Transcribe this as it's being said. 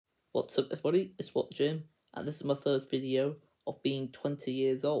What's up everybody, it's What Jim, and this is my first video of being 20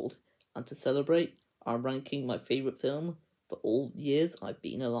 years old, and to celebrate, I'm ranking my favourite film for all years I've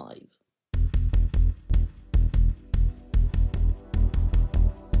been alive.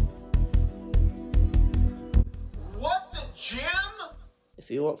 What the Jim? If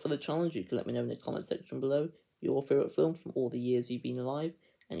you're up for the challenge, you can let me know in the comment section below your favourite film from all the years you've been alive,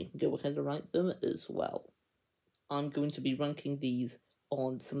 and you can go ahead and rank them as well. I'm going to be ranking these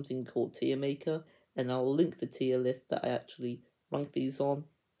on something called Tier Maker, and I'll link the tier list that I actually rank these on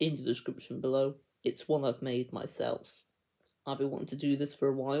in the description below. It's one I've made myself. I've been wanting to do this for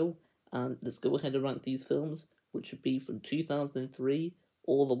a while, and let's go ahead and rank these films, which would be from 2003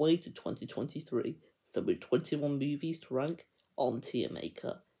 all the way to 2023. So with 21 movies to rank on Tier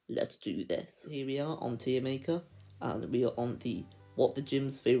Maker. Let's do this. Here we are on Tier Maker, and we are on the What the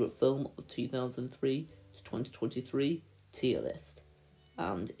Jim's favourite film of 2003 to 2023 tier list.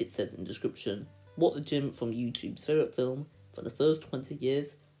 And it says in the description, What the Jim from YouTube's favourite film for the first 20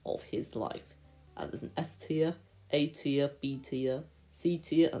 years of his life. And there's an S tier, A tier, B tier, C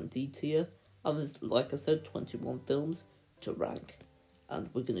tier and D tier. And there's, like I said, 21 films to rank. And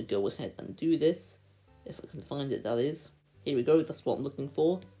we're going to go ahead and do this. If I can find it, that is. Here we go, that's what I'm looking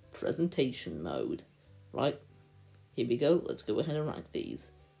for. Presentation mode. Right, here we go, let's go ahead and rank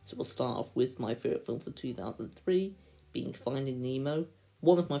these. So we'll start off with my favourite film for 2003, being Finding Nemo,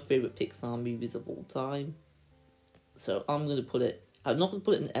 one of my favourite Pixar movies of all time. So I'm not going to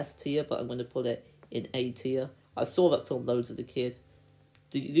put it in S tier, but I'm going to put it in A tier. I saw that film loads as a kid.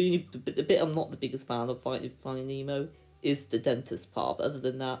 The bit I'm not the biggest fan of Finding Nemo is the dentist part, but other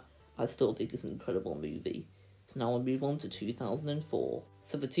than that, I still think it's an incredible movie. So now I'll move on to 2004.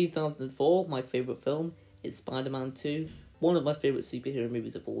 So for 2004, my favourite film is Spider-Man 2, one of my favourite superhero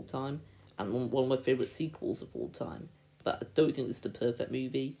movies of all time, and one of my favourite sequels of all time. But I don't think this is the perfect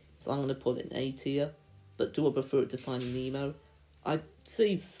movie, so I'm going to put it in A tier. But do I prefer it to Finding Nemo? I'd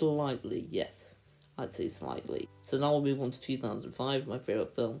say slightly, yes. I'd say slightly. So now we'll move on to 2005, my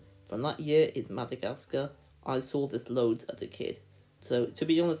favourite film from that year is Madagascar. I saw this loads as a kid. So to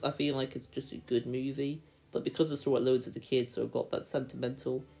be honest, I feel like it's just a good movie, but because I saw it loads as a kid, so I've got that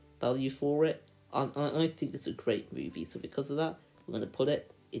sentimental value for it, I think it's a great movie, so because of that, I'm going to put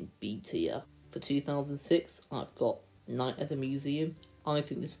it in B tier. For 2006, I've got Night at the Museum. I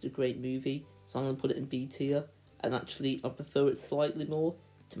think this is a great movie, so I'm going to put it in B tier, and actually I prefer it slightly more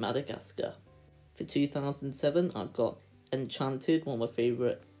to Madagascar. For 2007, I've got Enchanted, one of my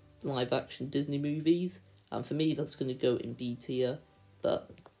favourite live-action Disney movies, and for me that's going to go in B tier,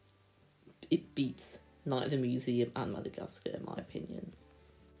 but it beats Night at the Museum and Madagascar in my opinion.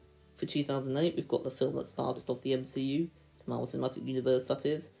 For 2008, we've got the film that started off the MCU, the Marvel Cinematic Universe that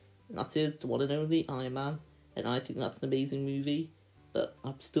is, and that is the one and only Iron Man, and I think that's an amazing movie, but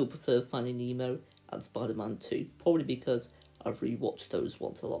I still prefer Finding Nemo and Spider-Man 2, probably because I've rewatched those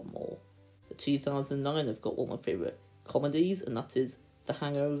ones a lot more. For 2009, I've got one of my favourite comedies, and that is The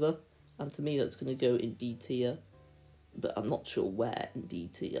Hangover, and for me that's going to go in B tier, but I'm not sure where in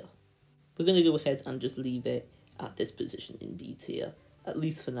B tier. We're going to go ahead and just leave it at this position in B tier. At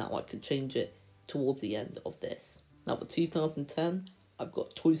least for now, I could change it towards the end of this. Now for 2010, I've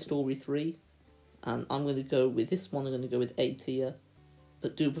got Toy Story 3, and I'm going to go with this one, I'm going to go with A tier,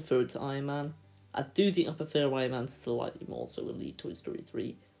 but do prefer it to Iron Man. I do think I prefer Iron Man slightly more, so we'll leave Toy Story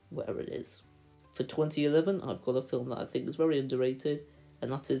 3 where it is. For 2011, I've got a film that I think is very underrated,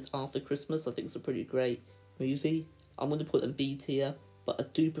 and that is After Christmas. I think it's a pretty great movie. I'm going to put it in B tier, but I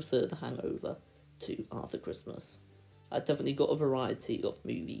do prefer The Hangover to After Christmas. I've definitely got a variety of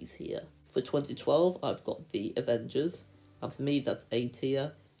movies here. For 2012, I've got The Avengers, and for me that's A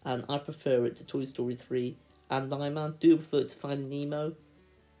tier, and I prefer it to Toy Story 3 and Iron Man. Do prefer it to Finding Nemo.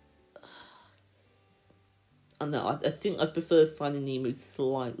 And no, I think I prefer Finding Nemo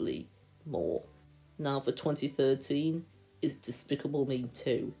slightly more. Now for 2013 is Despicable Me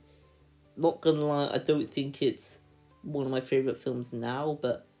 2. Not gonna lie, I don't think it's one of my favourite films now,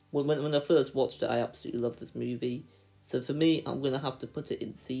 but when I first watched it, I absolutely loved this movie. So for me, I'm going to have to put it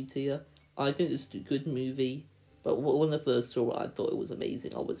in C tier. I think it's a good movie, but when I first saw it, I thought it was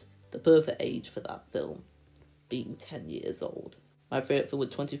amazing. I was the perfect age for that film, being 10 years old. My favourite film of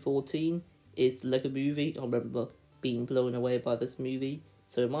 2014 is Lego Movie. I remember being blown away by this movie.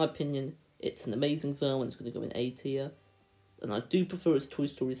 So in my opinion, it's an amazing film and it's going to go in A tier. And I do prefer it to Toy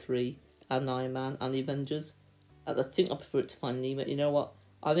Story 3 and Iron Man and The Avengers. And I think I prefer it to Finding Nemo. You know what?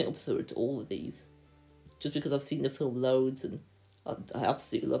 I think I prefer it to all of these. Just because I've seen the film loads and I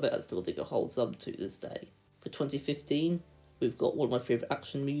absolutely love it. I still think it holds up to this day. For 2015, we've got one of my favourite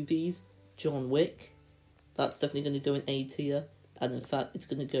action movies, John Wick. That's definitely going to go in A tier. and in fact, it's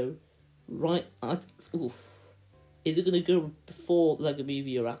going to go right at. Oof. Is it going to go before Lego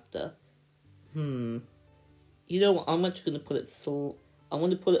Movie or after? You know what? I'm actually going to put it. I'm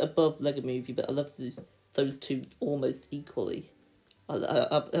going to put it above Lego Movie, but I love those two almost equally.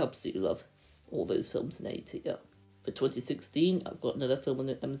 I absolutely love all those films in A tier. For 2016, I've got another film in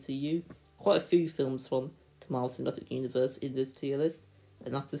the MCU. Quite a few films from the Marvel Cinematic Universe in this tier list,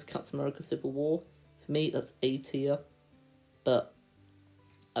 and that is Captain America: Civil War. For me, that's A tier, but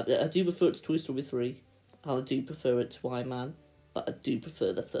I do prefer it to Toy Story 3, and I do prefer it to Iron Man, but I do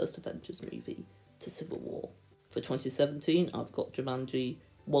prefer the first Avengers movie to Civil War. For 2017, I've got Jumanji: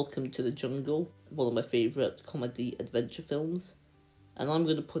 Welcome to the Jungle, one of my favourite comedy adventure films, and I'm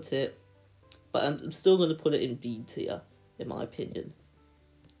going to put it, but I'm still going to put it in B tier, in my opinion.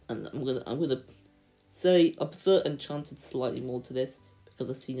 And I'm gonna say I prefer Enchanted slightly more to this because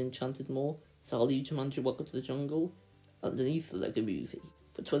I've seen Enchanted more, so I'll leave Jumanji: Welcome to the Jungle underneath the Lego Movie.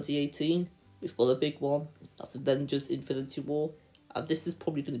 For 2018, we've got a big one. That's Avengers: Infinity War, and this is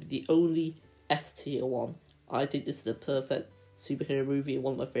probably going to be the only S tier one. I think this is a perfect superhero movie and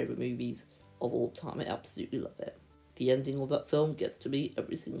one of my favourite movies of all time. I absolutely love it. The ending of that film gets to me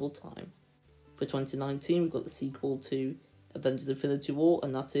every single time. For 2019, we've got the sequel to Avengers: Infinity War,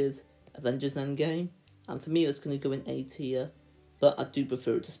 and that is Avengers: Endgame. And for me, that's going to go in A tier, but I do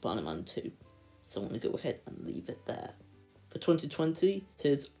prefer it to Spider-Man 2. So I'm going to go ahead and leave it there. For 2020, it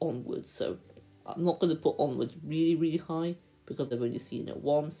is Onward, so I'm not going to put Onward really, really high because I've only seen it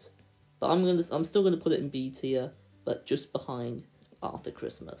once. But I'm still going to put it in B tier, but just behind After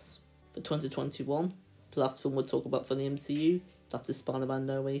Christmas. For 2021, the last film we'll talk about for the MCU, that is Spider-Man: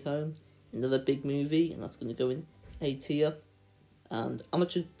 No Way Home. Another big movie, and that's going to go in A tier. And I'm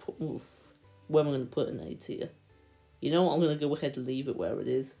actually where am I going to put it in A tier? You know what, I'm going to go ahead and leave it where it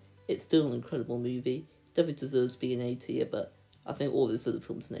is. It's still an incredible movie. It definitely deserves to be in A tier, but I think all those other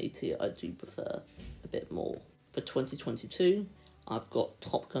films in A tier I do prefer a bit more. For 2022, I've got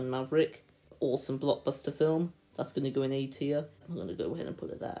Top Gun: Maverick, awesome blockbuster film. That's going to go in A tier. I'm going to go ahead and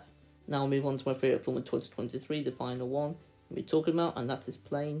put it there. Now I'll move on to my favourite film of 2023, the final one we're talking about, and that is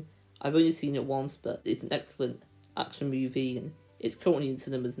Plane. I've only seen it once, but it's an excellent action movie, and it's currently in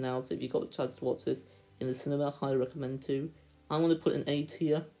cinemas now, so if you've got the chance to watch this in the cinema, I highly recommend to. I'm going to put it in A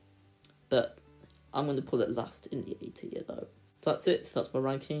tier, but I'm going to put it last in the A tier though. So that's it, so that's my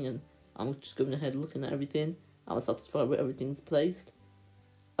ranking, and I'm just going ahead looking at everything. I'm satisfied with everything's placed.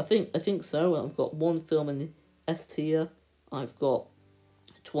 I think so. I've got one film in the S tier, I've got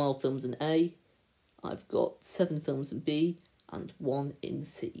 12 films in A, I've got 7 films in B, and 1 in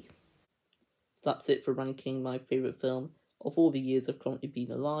C. So that's it for ranking my favourite film of all the years I've currently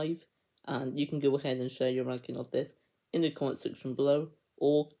been alive, and you can go ahead and share your ranking of this in the comment section below,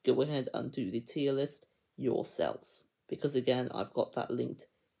 or go ahead and do the tier list yourself, because again, I've got that linked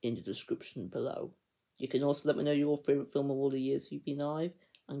in the description below. You can also let me know your favourite film of all the years you've been alive,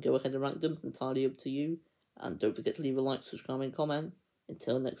 and go ahead and rank them. It's entirely up to you. And don't forget to leave a like, subscribe, and comment.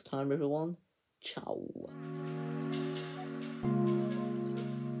 Until next time, everyone. Ciao.